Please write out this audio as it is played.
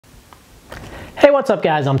Hey, what's up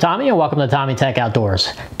guys? I'm Tommy and welcome to Tommy Tech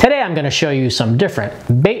Outdoors. Today I'm going to show you some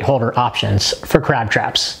different bait holder options for crab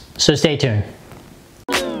traps, so stay tuned.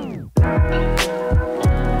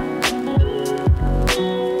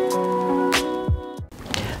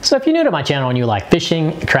 So if you're new to my channel and you like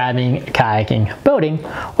fishing, crabbing, kayaking, boating,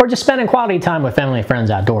 or just spending quality time with family and friends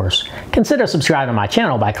outdoors, consider subscribing to my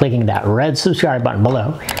channel by clicking that red subscribe button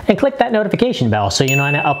below and click that notification bell so you know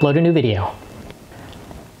when I upload a new video.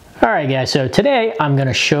 Alright guys, so today I'm going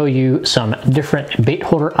to show you some different bait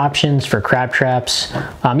holder options for crab traps.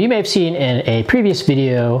 You may have seen in a previous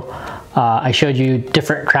video, I showed you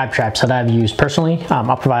different crab traps that I've used personally.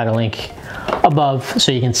 I'll provide a link above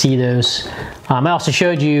so you can see those. I also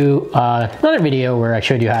showed you another video where I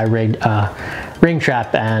showed you how I rigged a ring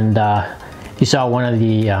trap, and you saw one of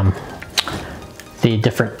the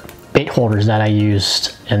different bait holders that I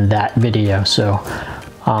used in that video. So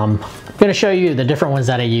I'm going to show you the different ones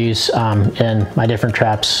that I use in my different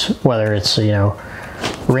traps, whether it's, you know,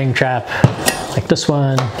 ring trap like this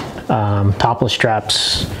one, topless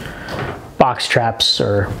traps, box traps,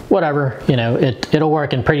 or whatever. You know, it'll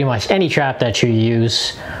work in pretty much any trap that you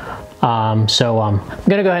use. I'm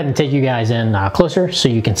gonna go ahead and take you guys in closer so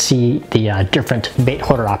you can see the different bait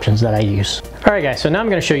holder options that I use. All right guys, so now I'm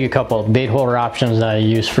gonna show you a couple of bait holder options that I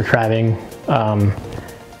use for crabbing.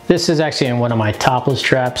 This is actually in one of my topless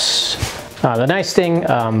traps. The nice thing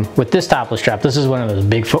with this topless trap, this is one of those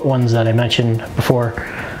Bigfoot ones that I mentioned before,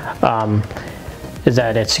 is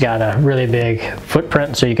that it's got a really big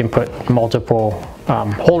footprint, so you can put multiple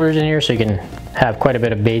holders in here so you can have quite a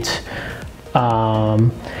bit of bait. You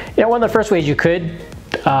know, one of the first ways you could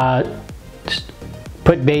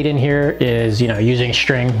put bait in here is, you know, using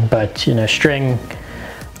string, but you know, string,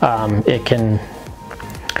 it can,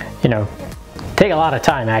 you know, take a lot of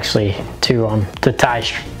time actually to tie,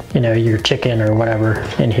 you know, your chicken or whatever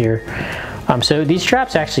in here. So these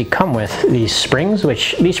traps actually come with these springs,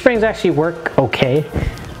 which these springs actually work okay.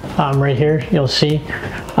 Right here you'll see.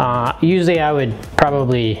 Usually I would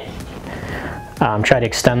probably try to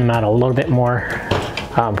extend them out a little bit more,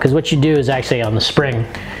 because what you do is actually on the spring,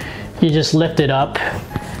 you just lift it up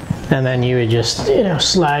and then you would just, you know,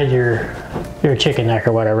 slide your chicken neck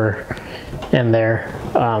or whatever in there.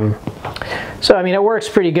 So I mean, it works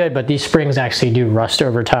pretty good, but these springs actually do rust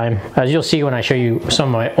over time. As you'll see when I show you some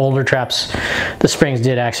of my older traps, the springs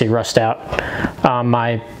did actually rust out.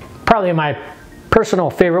 Probably my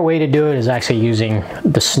personal favorite way to do it is actually using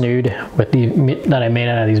the snood that I made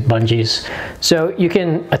out of these bungees. So you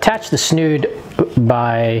can attach the snood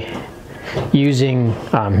by using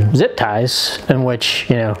zip ties, in which,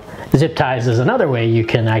 you know, zip ties is another way you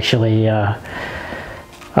can actually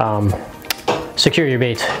secure your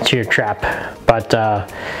bait to your trap. But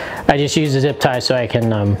I just use the zip tie so I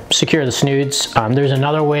can secure the snoods. There's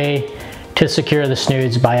another way to secure the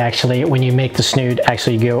snoods by actually, when you make the snood,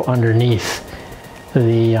 actually go underneath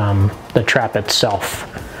the trap itself.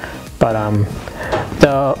 But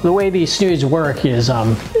the way these snoods work is,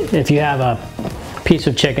 if you have a piece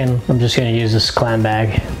of chicken, I'm just going to use this clam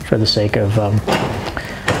bag for the sake of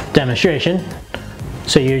demonstration.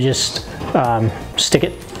 So you just stick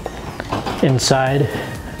it inside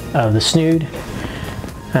of the snood,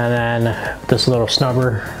 and then this little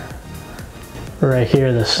snubber right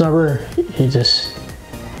here, the snubber, you just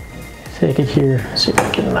take it here, see if I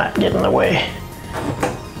can not get in the way.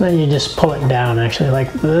 Then you just pull it down actually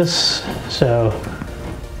like this. So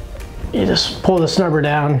you just pull the snubber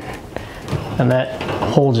down and that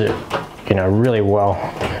holds it, you know, really well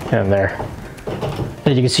in there.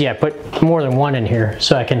 As you can see, I put more than one in here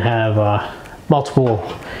so I can have multiple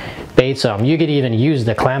baits. You could even use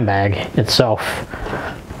the clam bag itself,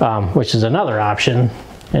 which is another option.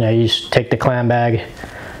 You know, you just take the clam bag,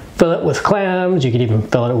 fill it with clams. You could even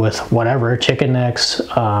fill it with whatever, chicken necks,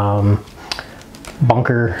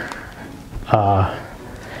 bunker,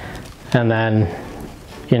 and then,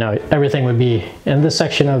 you know, everything would be in this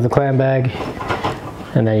section of the clam bag,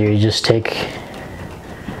 and then you just take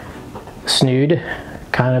snood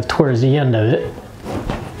kind of towards the end of it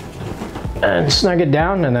and snug it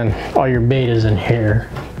down, and then all your bait is in here.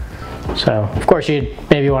 So of course you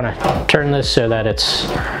maybe want to turn this so that it's,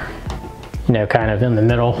 you know, kind of in the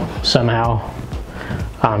middle somehow,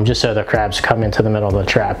 just so the crabs come into the middle of the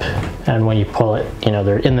trap, and when you pull it, you know,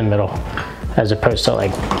 they're in the middle, as opposed to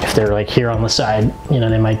like if they're like here on the side, you know,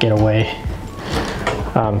 they might get away.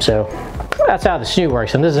 So that's how the snood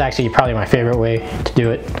works, and this is actually probably my favorite way to do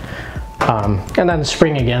it. And then the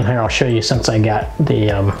spring again, here I'll show you, since I got the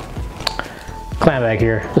clam bag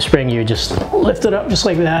here. The spring, you just lift it up just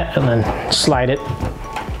like that and then slide it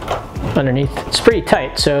underneath. It's pretty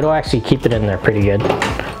tight, so it'll actually keep it in there pretty good.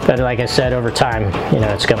 But like I said, over time, you know,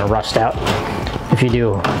 it's gonna rust out if you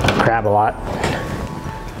do crab a lot.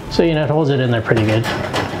 So, you know, it holds it in there pretty good.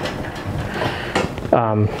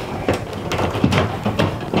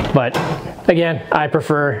 But again, I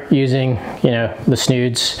prefer using, you know, the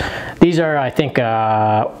snoods. These are, I think,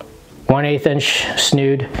 1/8 inch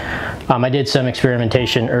snood. I did some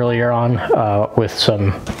experimentation earlier on with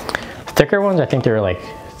some thicker ones. I think they were like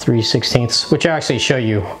 3/16, which I'll actually show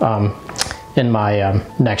you in my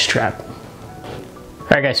next trap.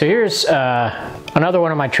 All right, guys, so here's another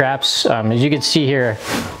one of my traps. As you can see here,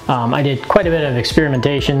 I did quite a bit of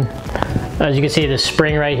experimentation. As you can see, this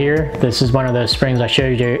spring right here, this is one of those springs I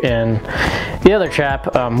showed you in the other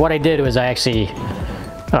trap. What I did was I actually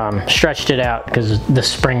stretched it out because the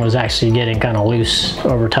spring was actually getting kind of loose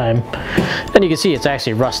over time. And you can see it's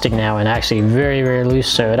actually rusting now and actually very, very loose,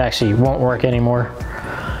 so it actually won't work anymore.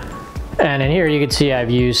 And in here you can see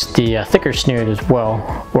I've used the thicker snood as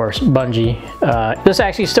well, or bungee. This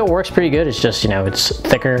actually still works pretty good. It's just, you know, it's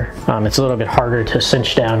thicker. It's a little bit harder to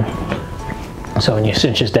cinch down. So when you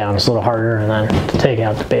cinch this down, it's a little harder, and then to take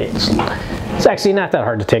out the bait, it's actually not that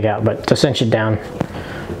hard to take out, but to cinch it down,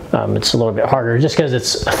 it's a little bit harder just because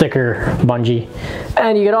it's a thicker bungee.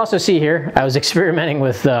 And you can also see here, I was experimenting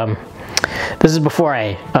with, this is before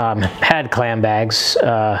I had clam bags,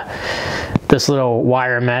 this little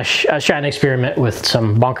wire mesh. I was trying to experiment with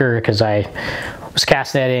some bunker because I was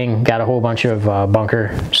cast netting, got a whole bunch of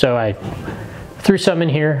bunker. So I threw some in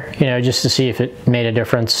here, you know, just to see if it made a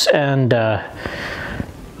difference. And the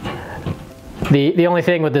only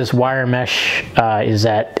thing with this wire mesh is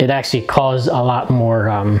that it actually caused a lot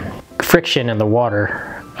more friction in the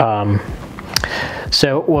water.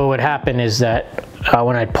 So what would happen is that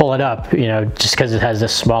when I pull it up, you know, just because it has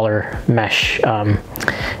this smaller mesh,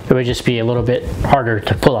 it would just be a little bit harder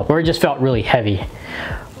to pull up, or it just felt really heavy.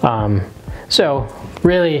 So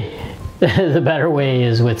really, the better way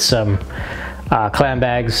is with some clam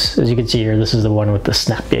bags. As you can see here, this is the one with the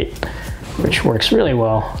snap bait, which works really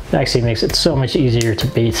well. It actually makes it so much easier to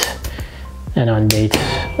bait and unbait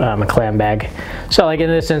a clam bag. So like in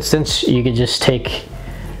this instance, you could just take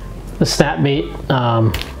the snap bait,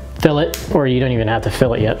 fill it, or you don't even have to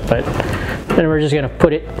fill it yet, but then we're just gonna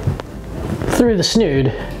put it through the snood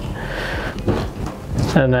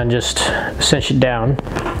and then just cinch it down.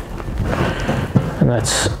 And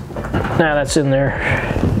now that's in there.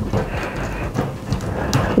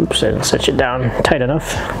 Oops, I didn't cinch it down tight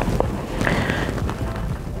enough.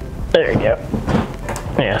 There you go.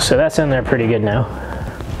 Yeah, so that's in there pretty good now.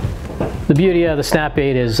 The beauty of the snap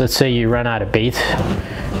bait is, let's say you run out of bait,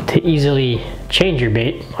 to easily change your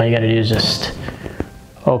bait, all you gotta do is just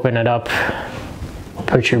open it up,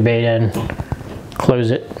 put your bait in,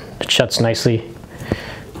 close it, it shuts nicely,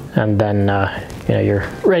 and then you know, you're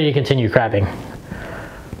ready to continue crabbing.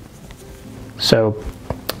 So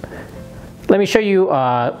let me show you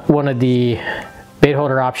one of the bait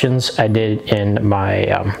holder options I did in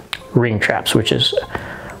my ring traps, which is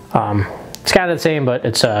it's kind of the same, but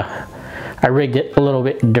it's I rigged it a little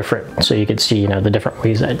bit different, so you can see, you know, the different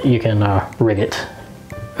ways that you can rig it.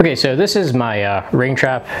 Okay, so this is my ring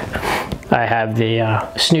trap. I have the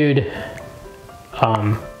snood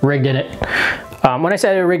rigged in it. When I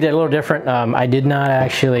said I rigged it a little different, I did not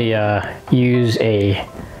actually use a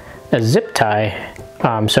zip tie.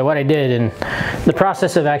 So what I did in the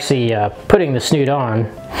process of actually putting the snood on,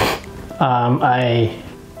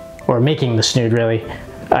 or making the snood really,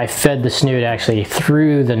 I fed the snood actually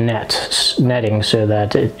through the netting so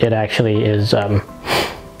that it actually is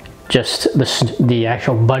just the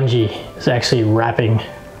actual bungee is actually wrapping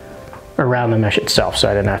around the mesh itself, so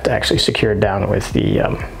I didn't have to actually secure it down with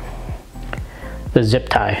the zip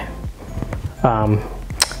tie.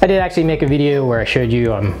 I did actually make a video where I showed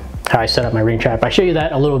you how I set up my ring trap. I show you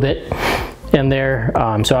that a little bit in there,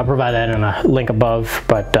 so I'll provide that in a link above,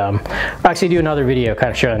 but I'll actually do another video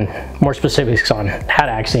kind of showing more specifics on how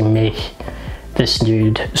to actually make this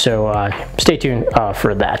snood, so stay tuned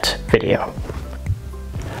for that video.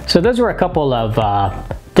 So those were a couple of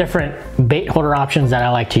different bait holder options that I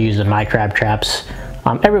like to use in my crab traps.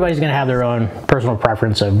 Everybody's gonna have their own personal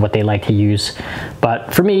preference of what they like to use,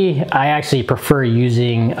 but for me, I actually prefer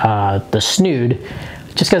using the snood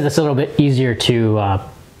just because it's a little bit easier to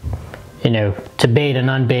you know, to bait and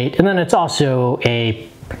unbait, and then it's also a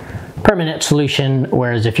permanent solution,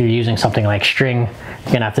 whereas if you're using something like string,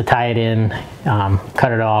 you're gonna have to tie it in,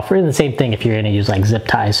 cut it off, or the same thing if you're gonna use like zip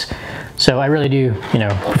ties. So I really do, you know,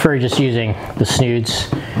 prefer just using the snoods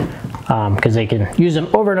because they can use them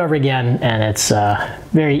over and over again, and it's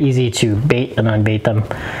very easy to bait and unbait them.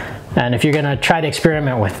 And if you're gonna try to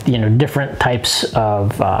experiment with, you know, different types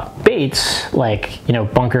of baits, like, you know,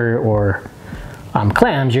 bunker or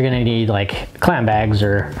clams, you're gonna need like clam bags,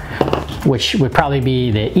 or which would probably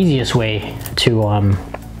be the easiest way to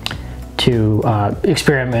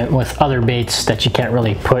experiment with other baits that you can't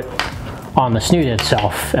really put on the snood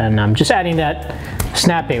itself. And I'm just adding that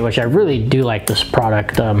snap bait, which I really do like this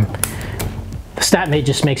product. The snap bait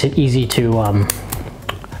just makes it easy to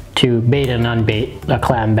bait and unbait a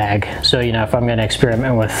clam bag. So, you know, if I'm going to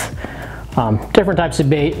experiment with different types of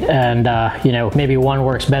bait, and you know, maybe one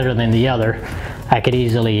works better than the other, I could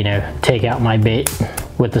easily, you know, take out my bait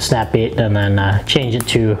with the snap bait and then change it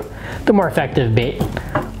to the more effective bait.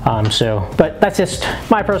 But that's just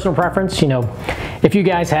my personal preference. You know, if you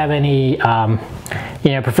guys have any,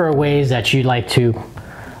 you know, prefer ways that you'd like to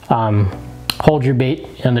hold your bait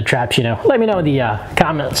in the traps, you know, let me know in the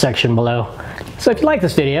comment section below. So if you like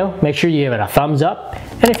this video, make sure you give it a thumbs up.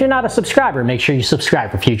 And if you're not a subscriber, make sure you subscribe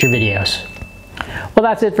for future videos. Well,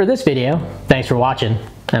 that's it for this video. Thanks for watching,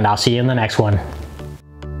 and I'll see you in the next one.